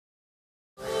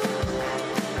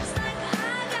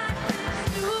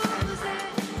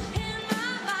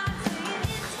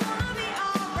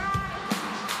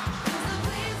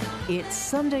It's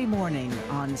Sunday morning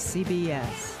on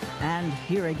CBS, and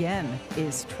here again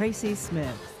is Tracy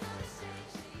Smith.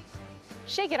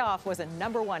 Shake It Off was a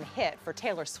 #1 hit for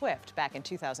Taylor Swift back in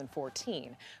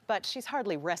 2014, but she's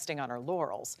hardly resting on her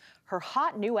laurels. Her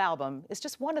hot new album is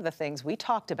just one of the things we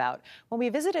talked about when we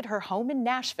visited her home in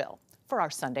Nashville for our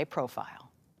Sunday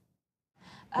profile.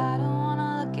 I don't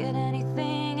wanna look at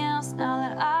anything else now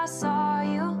that I saw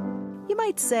you. You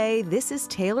might say this is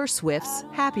Taylor Swift's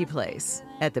happy place,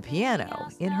 at the piano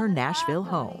in her Nashville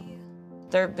home.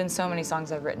 There have been so many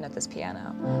songs I've written at this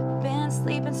piano. Been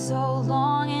sleeping so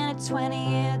long in a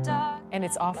 20-year dark. And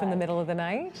it's off in the middle of the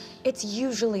night? It's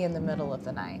usually in the middle of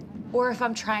the night. Or if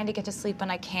I'm trying to get to sleep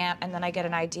and I can't, and then I get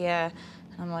an idea,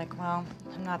 and I'm like, well,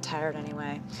 I'm not tired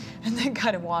anyway. And then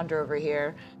kind of wander over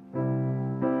here.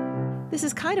 This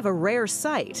is kind of a rare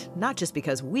sight, not just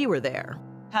because we were there,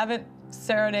 Haven't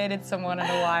serenaded someone in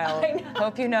a while.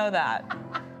 Hope you know that.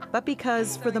 but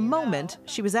because for the moment,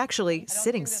 she was actually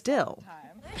sitting still.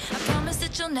 I promise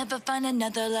that you'll never find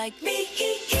another like me.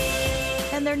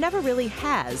 And there never really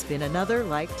has been another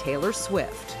like Taylor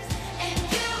Swift.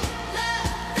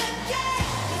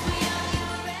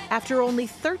 After only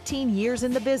 13 years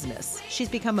in the business, she's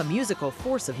become a musical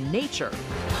force of nature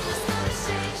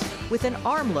with an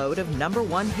armload of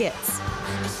 #1 hits,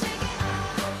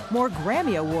 more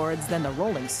Grammy Awards than the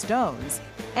Rolling Stones,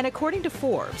 and according to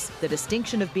Forbes, the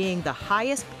distinction of being the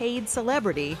highest paid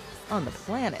celebrity on the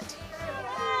planet.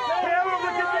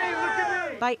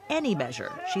 By any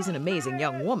measure, she's an amazing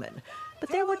young woman, but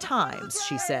there were times,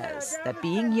 she says, that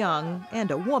being young and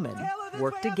a woman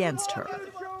worked against her.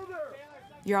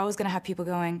 You're always gonna have people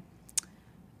going,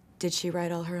 did she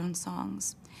write all her own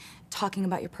songs? Talking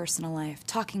about your personal life,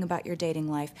 talking about your dating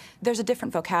life. There's a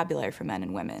different vocabulary for men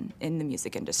and women in the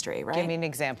music industry, right? Give me an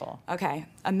example. Okay,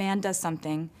 a man does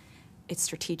something, it's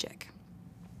strategic.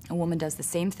 A woman does the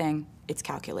same thing, it's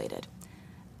calculated.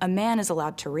 A man is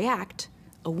allowed to react,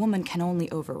 a woman can only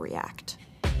overreact.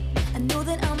 I know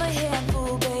that I'm a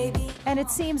handful, baby. And it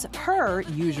seems her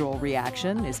usual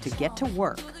reaction is to get to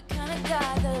work. The kind of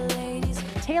guy the ladies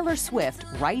Taylor Swift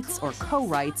writes or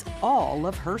co-writes all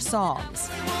of her songs.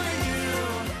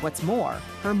 What's more,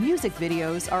 her music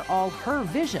videos are all her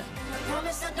vision,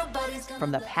 promise that nobody's gonna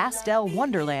from the pastel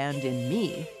wonderland in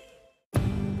Me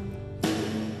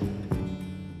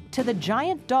to the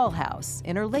giant dollhouse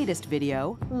in her latest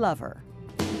video, Lover.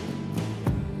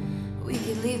 We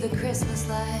could leave the Christmas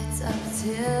lights up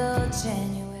till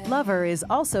January. Lover is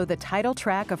also the title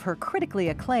track of her critically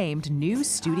acclaimed new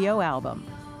studio album,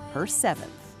 her 7th.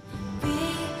 Be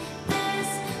this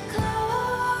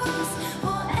close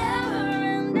forever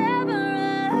and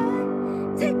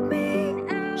ever. Take me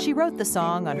out. She wrote the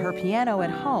song on her piano at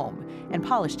home and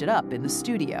polished it up in the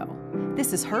studio.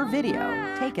 This is her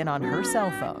video, taken on her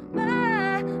cell phone.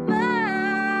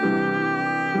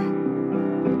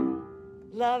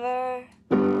 Lover.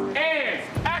 And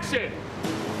action!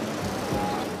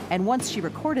 And once she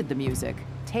recorded the music,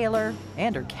 Taylor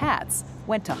and her cats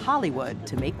went to Hollywood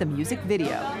to make the music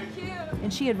video.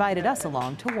 And she invited us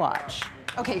along to watch.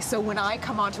 Okay, so when I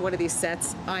come onto one of these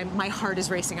sets, my heart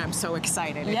is racing. I'm so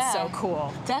excited. Yeah. It's so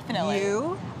cool. Definitely.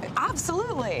 You?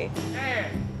 Absolutely. And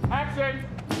action!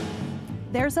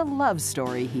 There's a love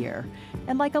story here.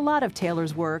 And like a lot of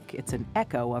Taylor's work, it's an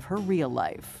echo of her real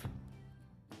life.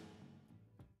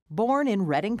 Born in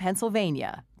Reading,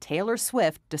 Pennsylvania, Taylor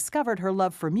Swift discovered her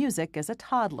love for music as a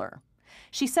toddler.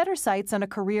 She set her sights on a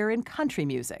career in country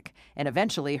music, and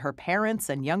eventually her parents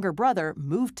and younger brother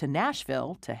moved to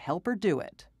Nashville to help her do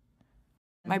it.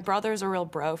 My brother's a real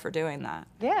bro for doing that,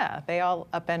 Yeah, they all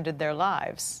upended their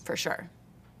lives. for sure.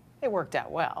 It worked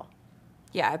out well.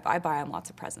 Yeah, I buy him lots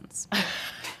of presents.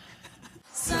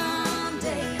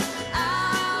 Someday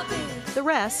I'll be. The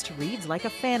rest reads like a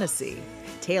fantasy.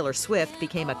 Taylor Swift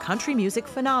became a country music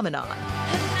phenomenon.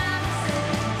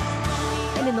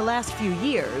 And in the last few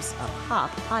years, a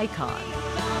pop icon.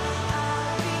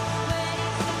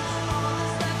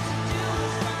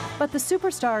 But the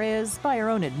superstar is, by her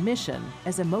own admission,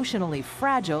 as emotionally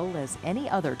fragile as any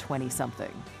other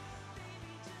 20-something.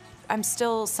 I'm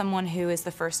still someone who is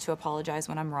the first to apologize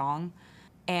when I'm wrong.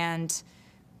 And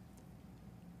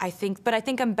I think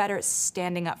I'm better at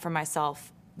standing up for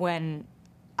myself when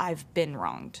I've been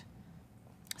wronged.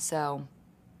 So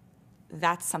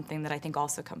that's something that I think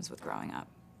also comes with growing up.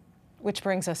 Which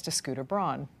brings us to Scooter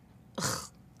Braun.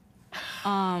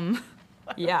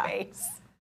 Yeah. Face.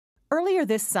 Earlier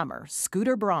this summer,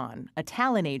 Scooter Braun, a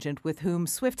talent agent with whom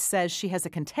Swift says she has a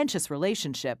contentious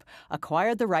relationship,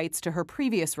 acquired the rights to her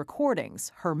previous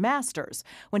recordings, her masters,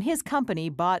 when his company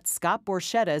bought Scott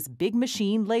Borchetta's Big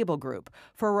Machine label group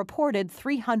for a reported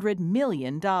 $300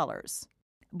 million.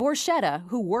 Borchetta,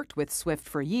 who worked with Swift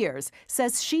for years,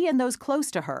 says she and those close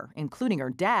to her, including her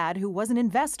dad, who was an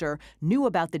investor, knew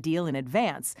about the deal in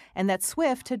advance, and that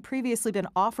Swift had previously been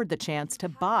offered the chance to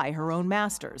buy her own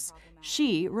masters.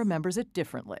 She remembers it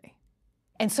differently.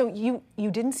 And so you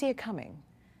didn't see it coming?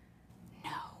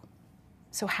 No.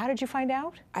 So how did you find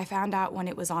out? I found out when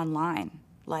it was online,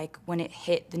 like when it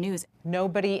hit the news.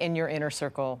 Nobody in your inner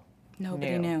circle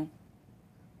Nobody knew.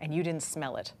 And you didn't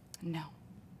smell it? No.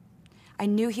 I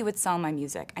knew he would sell my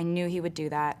music. I knew he would do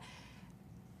that.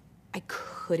 I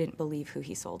couldn't believe who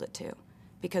he sold it to,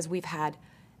 because we've had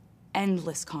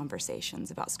endless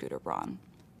conversations about Scooter Braun,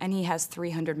 and he has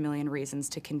 300 million reasons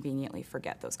to conveniently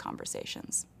forget those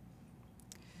conversations.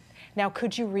 Now,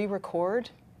 could you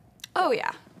re-record? Oh,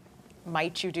 yeah.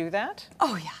 Might you do that?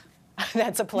 Oh, yeah.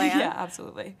 That's a plan? Yeah,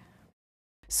 absolutely.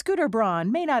 Scooter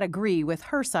Braun may not agree with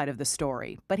her side of the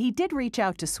story, but he did reach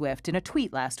out to Swift in a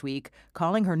tweet last week,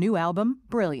 calling her new album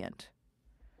brilliant.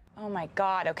 Oh my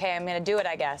God, okay, I'm gonna do it,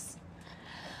 I guess.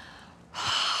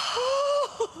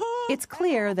 It's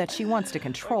clear that she wants to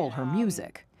control her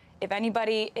music. If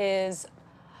anybody is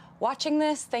watching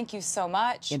this, thank you so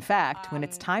much. In fact, when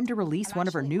it's time to release one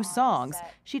of her new songs,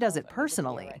 she does it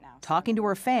personally, talking to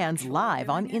her fans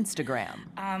live on Instagram.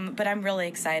 But I'm really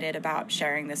excited about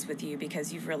sharing this with you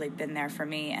because you've really been there for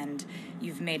me and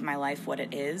you've made my life what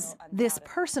it is. This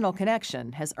personal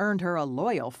connection has earned her a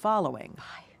loyal following,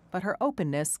 but her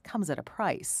openness comes at a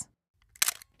price.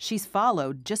 She's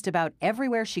followed just about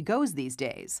everywhere she goes these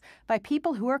days by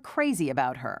people who are crazy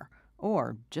about her,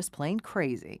 or just plain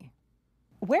crazy.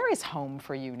 Where is home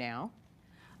for you now?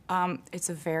 It's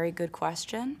a very good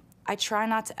question. I try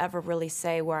not to ever really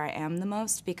say where I am the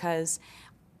most because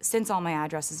since all my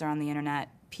addresses are on the internet,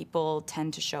 people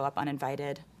tend to show up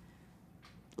uninvited.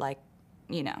 Like,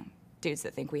 you know, dudes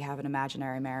that think we have an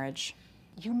imaginary marriage.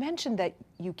 You mentioned that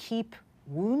you keep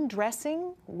wound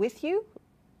dressing with you?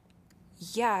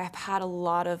 Yeah, I've had a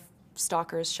lot of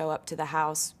stalkers show up to the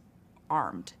house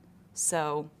armed.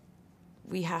 So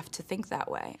we have to think that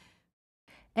way.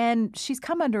 And she's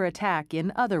come under attack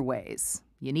in other ways.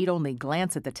 You need only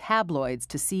glance at the tabloids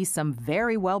to see some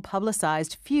very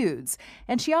well-publicized feuds,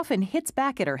 and she often hits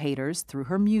back at her haters through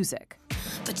her music.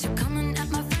 But you're coming at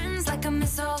my friends like a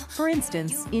missile. For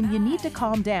instance, in You Need to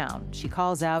Calm Down, she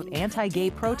calls out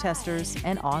anti-gay protesters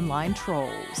and online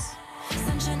trolls.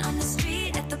 Sunshine on the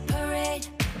street at the parade.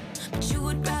 But you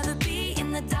would rather be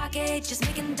in the dark age, just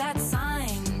making that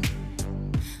sign.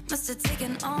 Must have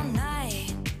taken all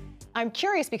night. I'm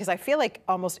curious because I feel like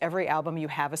almost every album you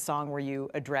have a song where you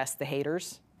address the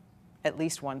haters. At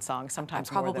least one song,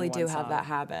 sometimes more than one song. I probably do have that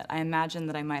habit. I imagine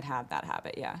that I might have that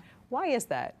habit, yeah. Why is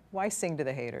that? Why sing to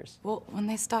the haters? Well, when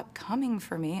they stop coming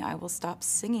for me, I will stop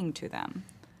singing to them.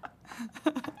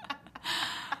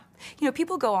 You know,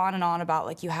 people go on and on about,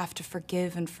 like, you have to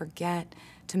forgive and forget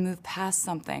to move past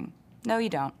something. No, you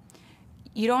don't.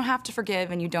 You don't have to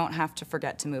forgive and you don't have to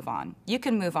forget to move on. You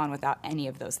can move on without any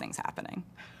of those things happening.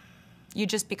 You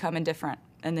just become indifferent,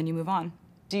 and then you move on.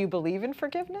 Do you believe in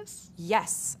forgiveness?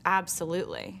 Yes,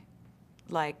 absolutely.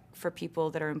 Like, for people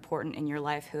that are important in your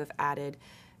life who have added,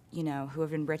 you know, who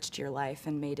have enriched your life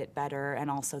and made it better, and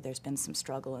also there's been some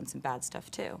struggle and some bad stuff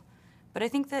too. But I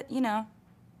think that, you know,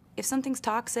 if something's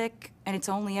toxic and it's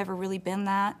only ever really been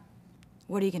that,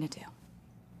 what are you gonna do?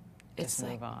 Just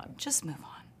move on. Just move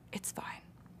on. It's fine.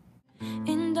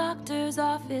 In doctor's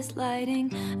office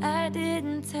lighting, I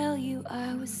didn't tell you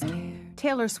I was scared.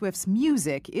 Taylor Swift's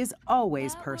music is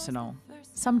always personal,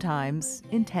 sometimes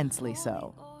intensely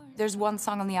so. There's one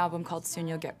song on the album called Soon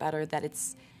You'll Get Better that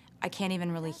I can't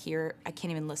even really hear, I can't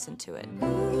even listen to it.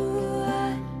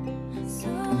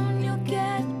 Soon you'll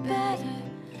get better.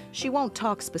 She won't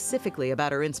talk specifically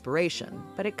about her inspiration,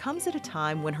 but it comes at a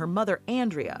time when her mother,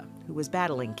 Andrea, who was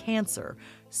battling cancer,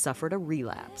 suffered a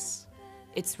relapse.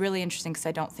 It's really interesting because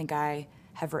I don't think I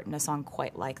have written a song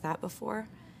quite like that before.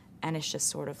 And it's just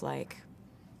sort of like,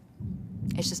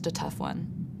 it's just a tough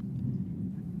one.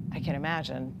 I can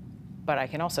imagine, but I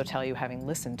can also tell you, having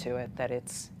listened to it, that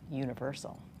it's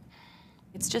universal.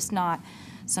 It's just not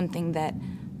something that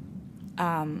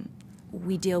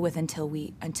we deal with until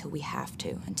we have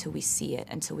to, until we see it,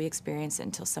 until we experience it,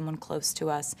 until someone close to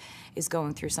us is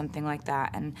going through something like that.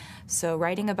 And so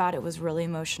writing about it was really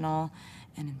emotional.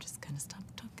 And I'm just gonna stop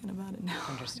talking about it now.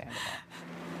 Understandable.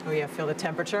 Oh yeah, feel the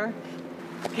temperature?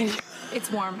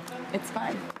 It's warm. It's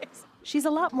fine. She's a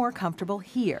lot more comfortable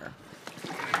here,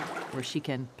 where she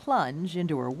can plunge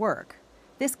into her work.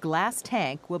 This glass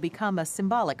tank will become a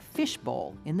symbolic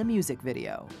fishbowl in the music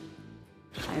video.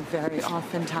 I very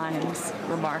oftentimes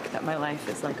remark that my life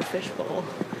is like a fishbowl,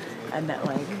 and that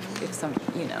like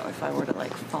if I were to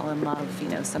like fall in love,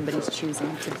 somebody's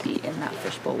choosing to be in that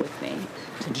fishbowl with me.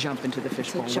 To jump into the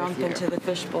fishbowl with you. To jump into the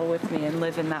fishbowl with me and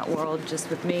live in that world just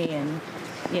with me, and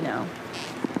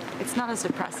it's not as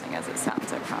depressing as it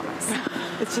sounds, I promise.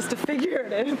 It's just a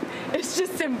figurative. It's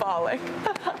just symbolic.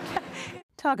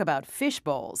 Talk about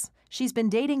fishbowls. She's been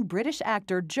dating British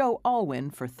actor Joe Alwyn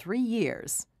for 3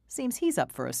 years. Seems he's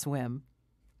up for a swim.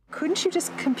 Couldn't you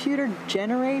just computer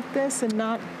generate this and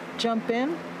not jump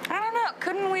in? I don't know.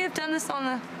 Couldn't we have done this on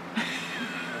the...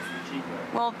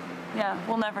 Well, yeah,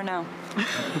 we'll never know.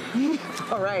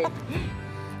 All right.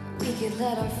 We could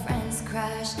let our friends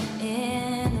crash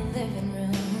in the living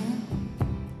room.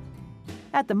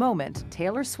 At the moment,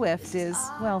 Taylor Swift is,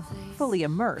 well, fully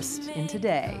immersed in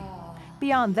today.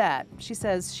 Beyond that, she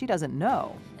says she doesn't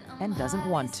know and doesn't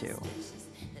want to.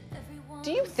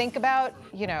 Do you think about,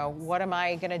 what am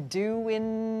I gonna do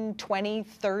in 20,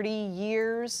 30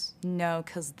 years? No,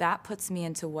 because that puts me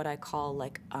into what I call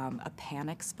like a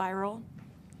panic spiral.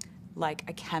 Like,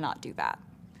 I cannot do that.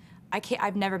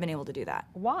 I've never been able to do that.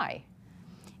 Why?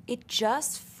 It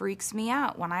just freaks me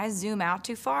out. When I zoom out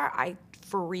too far, I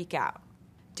freak out.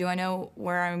 Do I know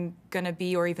where I'm gonna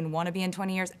be or even wanna be in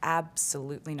 20 years?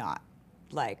 Absolutely not.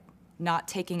 Like, not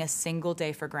taking a single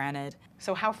day for granted.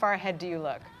 So how far ahead do you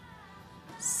look?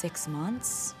 6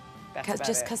 months? That's about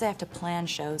Just it. because I have to plan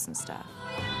shows and stuff.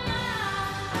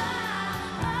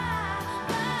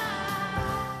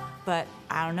 But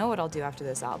I don't know what I'll do after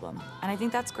this album. And I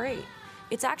think that's great.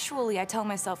 It's actually, I tell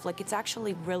myself, like, it's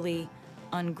actually really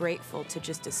ungrateful to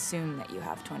just assume that you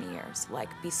have 20 years. Like,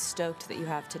 be stoked that you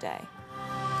have today.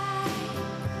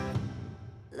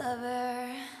 Lover